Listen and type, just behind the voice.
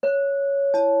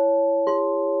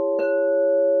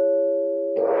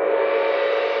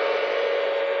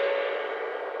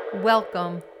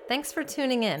Welcome. Thanks for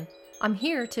tuning in. I'm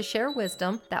here to share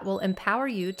wisdom that will empower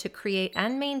you to create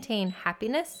and maintain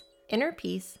happiness, inner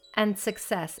peace, and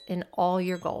success in all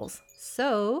your goals.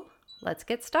 So, let's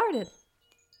get started.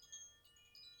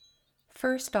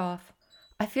 First off,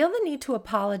 I feel the need to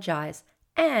apologize,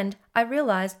 and I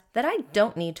realize that I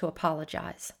don't need to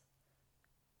apologize.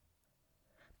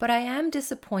 But I am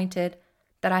disappointed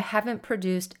that I haven't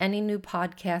produced any new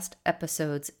podcast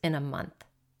episodes in a month.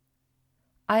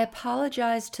 I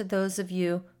apologize to those of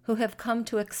you who have come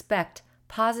to expect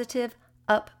positive,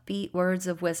 upbeat words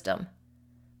of wisdom.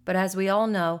 But as we all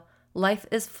know, life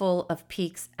is full of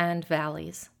peaks and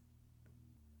valleys.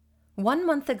 1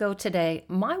 month ago today,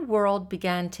 my world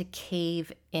began to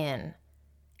cave in.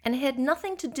 And it had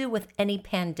nothing to do with any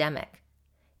pandemic.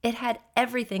 It had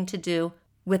everything to do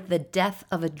with the death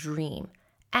of a dream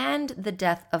and the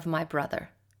death of my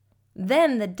brother.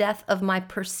 Then the death of my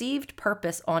perceived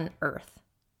purpose on earth.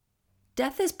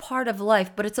 Death is part of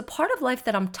life, but it's a part of life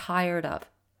that I'm tired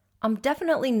of. I'm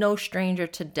definitely no stranger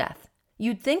to death.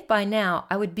 You'd think by now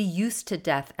I would be used to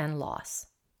death and loss.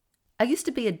 I used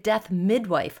to be a death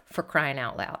midwife, for crying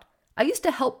out loud. I used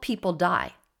to help people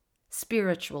die.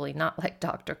 Spiritually, not like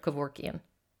Dr. Kevorkian.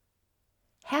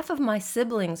 Half of my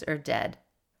siblings are dead.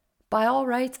 By all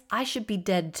rights, I should be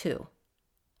dead too.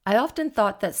 I often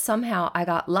thought that somehow I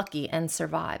got lucky and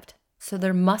survived. So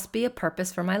there must be a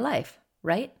purpose for my life,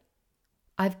 right?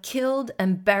 I've killed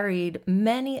and buried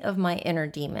many of my inner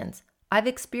demons. I've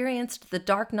experienced the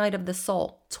dark night of the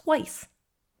soul twice.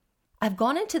 I've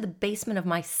gone into the basement of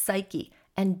my psyche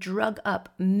and drug up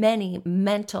many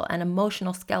mental and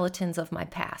emotional skeletons of my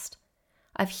past.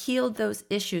 I've healed those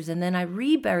issues and then I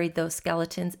reburied those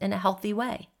skeletons in a healthy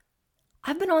way.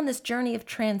 I've been on this journey of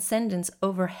transcendence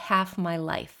over half my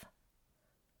life.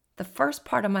 The first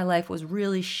part of my life was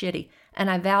really shitty, and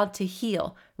I vowed to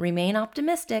heal, remain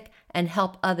optimistic, and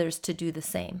help others to do the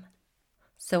same.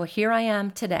 So here I am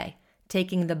today,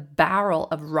 taking the barrel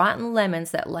of rotten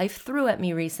lemons that life threw at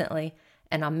me recently,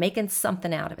 and I'm making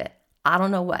something out of it. I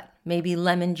don't know what, maybe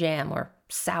lemon jam or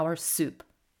sour soup.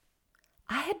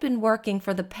 I had been working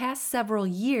for the past several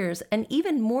years, and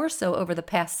even more so over the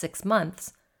past 6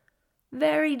 months,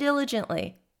 very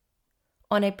diligently,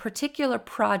 on a particular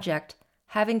project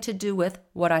having to do with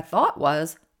what I thought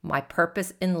was my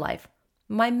purpose in life,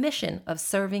 my mission of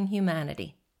serving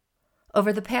humanity.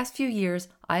 Over the past few years,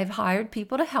 I've hired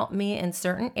people to help me in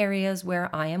certain areas where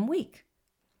I am weak.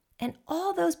 And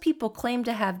all those people claim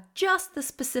to have just the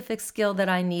specific skill that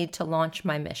I need to launch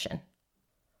my mission.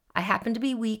 I happen to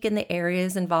be weak in the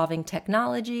areas involving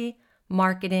technology,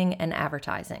 marketing, and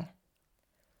advertising.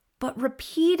 But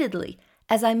repeatedly,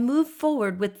 as I move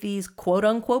forward with these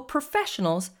quote-unquote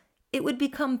professionals, it would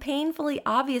become painfully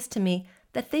obvious to me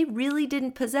that they really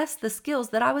didn't possess the skills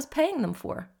that I was paying them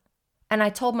for. And I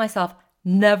told myself,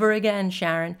 never again,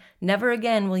 Sharon, never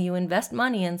again will you invest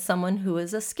money in someone who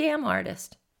is a scam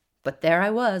artist. But there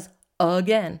I was,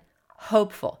 again,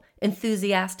 hopeful,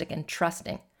 enthusiastic, and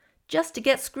trusting, just to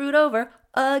get screwed over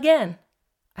again.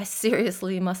 I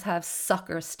seriously must have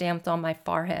sucker stamped on my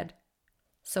forehead.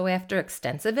 So after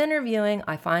extensive interviewing,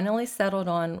 I finally settled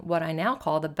on what I now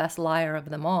call the best liar of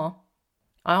them all.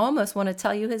 I almost want to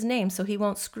tell you his name so he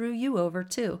won't screw you over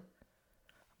too.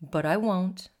 But I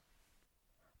won't.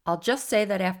 I'll just say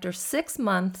that after 6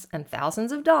 months and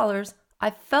thousands of dollars,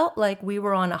 I felt like we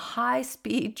were on a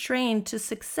high-speed train to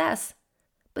success.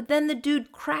 But then the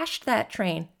dude crashed that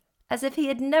train, as if he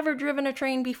had never driven a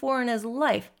train before in his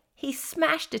life. He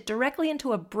smashed it directly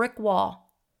into a brick wall.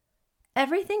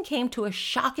 Everything came to a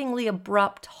shockingly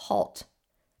abrupt halt,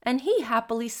 and he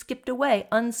happily skipped away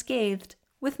unscathed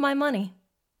with my money.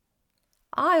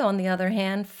 I, on the other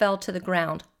hand, fell to the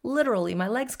ground. Literally, my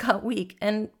legs got weak,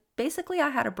 and basically I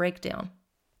had a breakdown.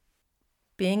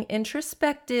 Being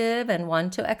introspective and one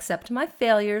to accept my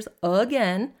failures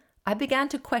again, I began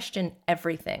to question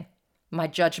everything. My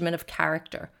judgment of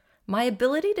character, my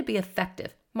ability to be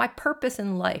effective, my purpose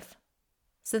in life.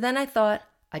 So then I thought,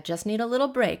 I just need a little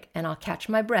break and I'll catch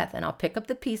my breath and I'll pick up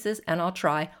the pieces and I'll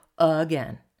try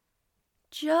again.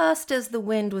 Just as the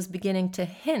wind was beginning to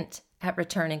hint at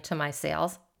returning to my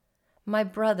sails, my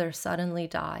brother suddenly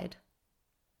died.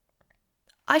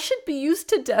 I should be used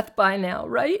to death by now,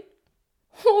 right?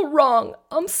 Oh, wrong.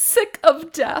 I'm sick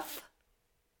of death.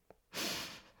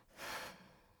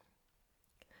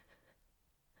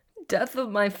 Death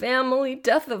of my family,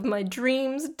 death of my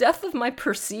dreams, death of my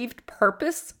perceived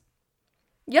purpose.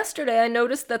 Yesterday, I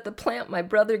noticed that the plant my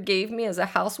brother gave me as a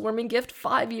housewarming gift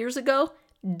 5 years ago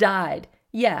died.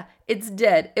 Yeah, it's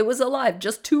dead. It was alive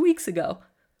just 2 weeks ago.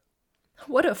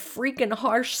 What a freaking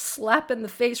harsh slap in the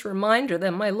face reminder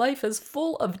that my life is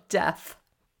full of death.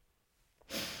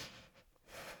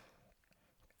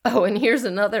 Oh, and here's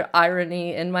another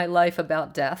irony in my life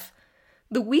about death.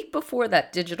 The week before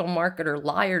that digital marketer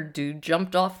liar dude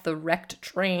jumped off the wrecked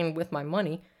train with my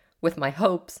money, with my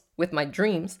hopes, with my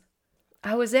dreams,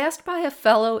 I was asked by a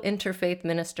fellow interfaith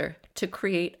minister to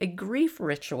create a grief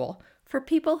ritual for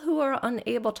people who are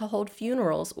unable to hold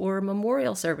funerals or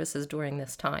memorial services during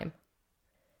this time.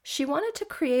 She wanted to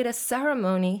create a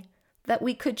ceremony that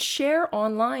we could share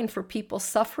online for people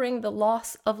suffering the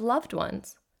loss of loved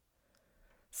ones,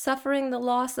 suffering the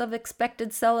loss of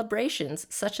expected celebrations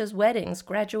such as weddings,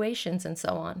 graduations, and so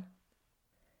on.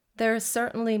 There is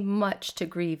certainly much to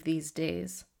grieve these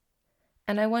days,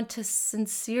 and I want to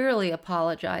sincerely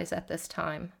apologize at this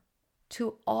time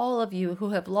to all of you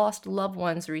who have lost loved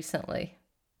ones recently.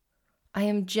 I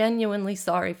am genuinely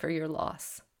sorry for your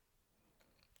loss.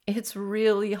 It's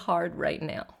really hard right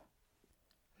now.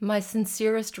 My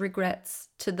sincerest regrets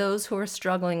to those who are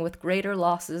struggling with greater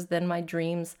losses than my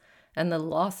dreams and the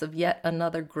loss of yet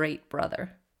another great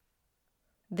brother.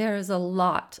 There is a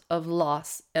lot of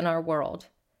loss in our world,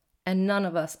 and none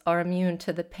of us are immune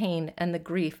to the pain and the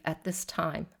grief at this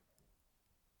time.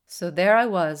 So there I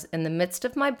was in the midst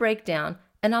of my breakdown,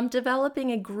 and I'm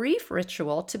developing a grief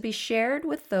ritual to be shared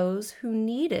with those who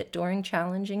need it during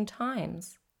challenging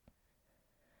times.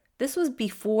 This was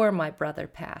before my brother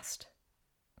passed.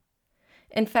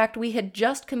 In fact, we had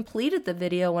just completed the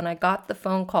video when I got the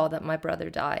phone call that my brother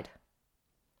died.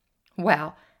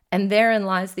 Wow, and therein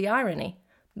lies the irony.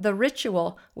 The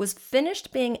ritual was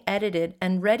finished being edited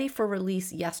and ready for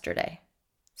release yesterday.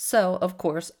 So, of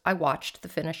course, I watched the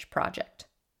finished project.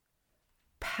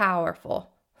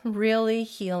 Powerful, really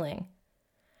healing,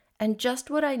 and just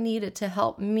what I needed to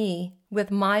help me with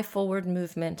my forward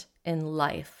movement in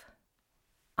life.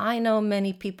 I know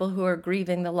many people who are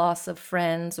grieving the loss of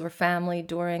friends or family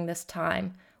during this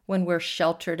time when we're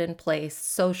sheltered in place,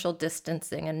 social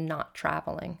distancing, and not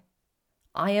traveling.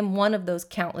 I am one of those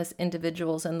countless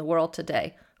individuals in the world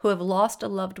today who have lost a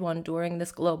loved one during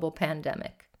this global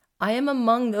pandemic. I am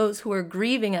among those who are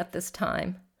grieving at this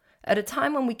time, at a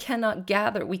time when we cannot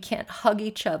gather, we can't hug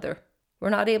each other,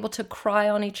 we're not able to cry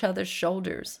on each other's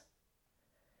shoulders.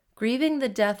 Grieving the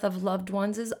death of loved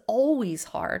ones is always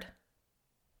hard.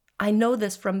 I know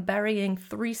this from burying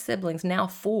 3 siblings, now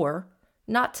 4,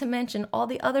 not to mention all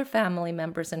the other family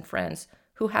members and friends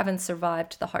who haven't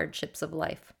survived the hardships of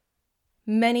life.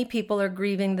 Many people are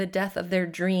grieving the death of their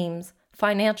dreams,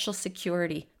 financial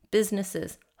security,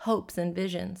 businesses, hopes, and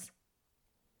visions.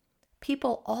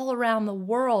 People all around the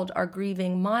world are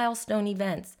grieving milestone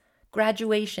events,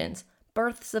 graduations,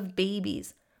 births of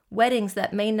babies, weddings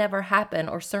that may never happen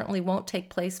or certainly won't take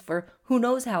place for who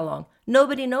knows how long.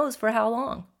 Nobody knows for how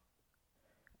long.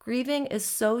 Grieving is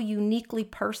so uniquely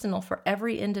personal for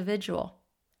every individual.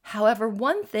 However,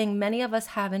 one thing many of us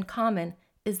have in common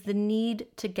is the need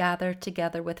to gather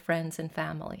together with friends and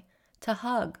family, to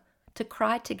hug, to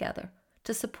cry together,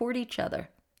 to support each other,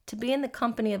 to be in the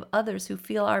company of others who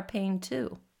feel our pain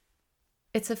too.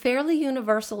 It's a fairly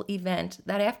universal event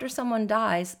that after someone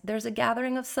dies, there's a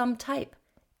gathering of some type.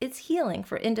 It's healing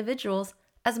for individuals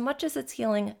as much as it's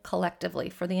healing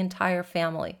collectively for the entire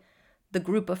family, the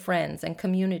group of friends and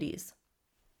communities.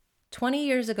 20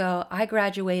 years ago, I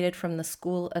graduated from the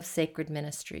School of Sacred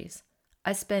Ministries.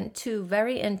 I spent 2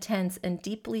 very intense and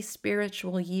deeply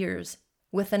spiritual years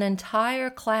with an entire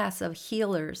class of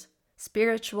healers,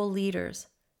 spiritual leaders,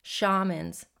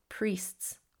 shamans,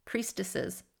 priests,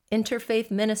 priestesses, interfaith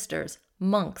ministers,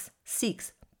 monks,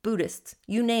 Sikhs, Buddhists,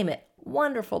 you name it.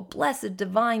 Wonderful, blessed,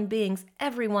 divine beings,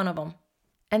 every one of them.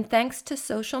 And thanks to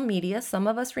social media, some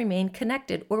of us remain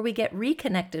connected or we get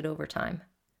reconnected over time.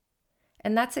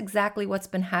 And that's exactly what's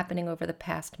been happening over the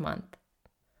past month.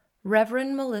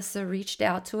 Reverend Melissa reached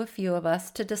out to a few of us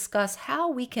to discuss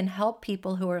how we can help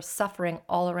people who are suffering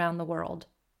all around the world.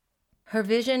 Her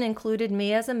vision included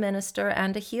me as a minister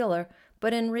and a healer,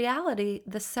 but in reality,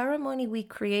 the ceremony we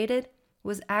created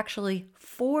was actually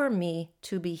for me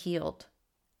to be healed.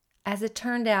 As it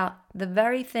turned out, the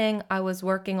very thing I was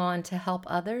working on to help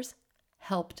others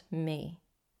helped me.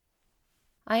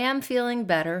 I am feeling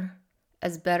better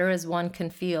as one can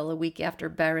feel a week after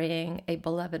burying a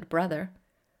beloved brother,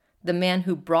 the man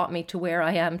who brought me to where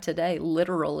I am today,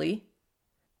 literally.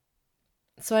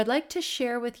 So I'd like to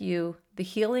share with you the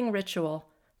healing ritual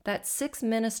that 6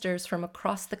 ministers from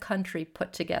across the country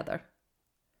put together.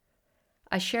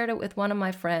 I shared it with one of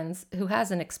my friends who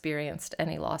hasn't experienced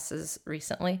any losses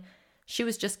recently. She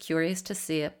was just curious to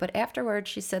see it, but afterwards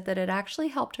she said that it actually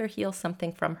helped her heal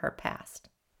something from her past.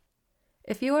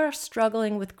 If you are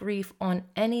struggling with grief on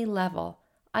any level,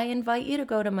 I invite you to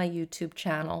go to my YouTube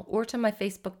channel or to my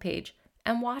Facebook page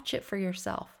and watch it for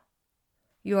yourself.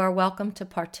 You are welcome to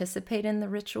participate in the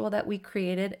ritual that we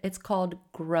created. It's called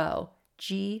GROW,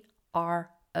 G-R-O-W,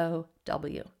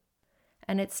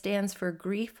 and it stands for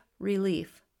Grief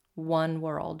Relief, One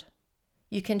World.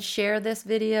 You can share this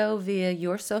video via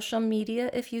your social media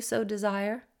if you so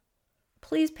desire.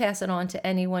 Please pass it on to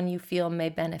anyone you feel may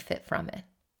benefit from it.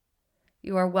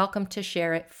 You are welcome to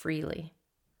share it freely.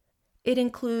 It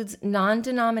includes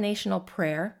non-denominational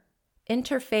prayer,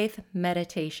 interfaith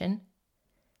meditation,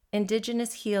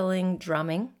 indigenous healing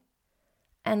drumming,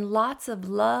 and lots of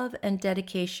love and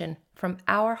dedication from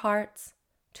our hearts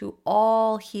to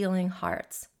all healing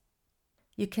hearts.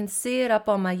 You can see it up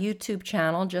on my YouTube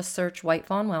channel, just search White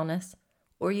Fawn Wellness,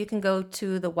 or you can go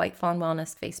to the White Fawn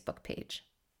Wellness Facebook page.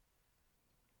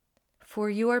 For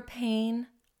your pain,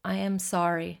 I am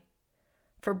sorry.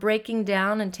 For breaking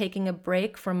down and taking a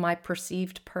break from my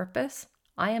perceived purpose,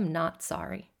 I am not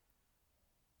sorry.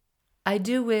 I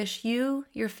do wish you,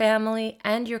 your family,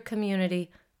 and your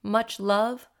community much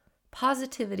love,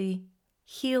 positivity,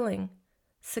 healing,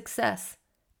 success,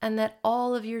 and that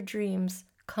all of your dreams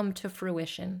come to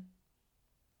fruition.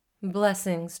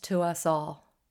 Blessings to us all.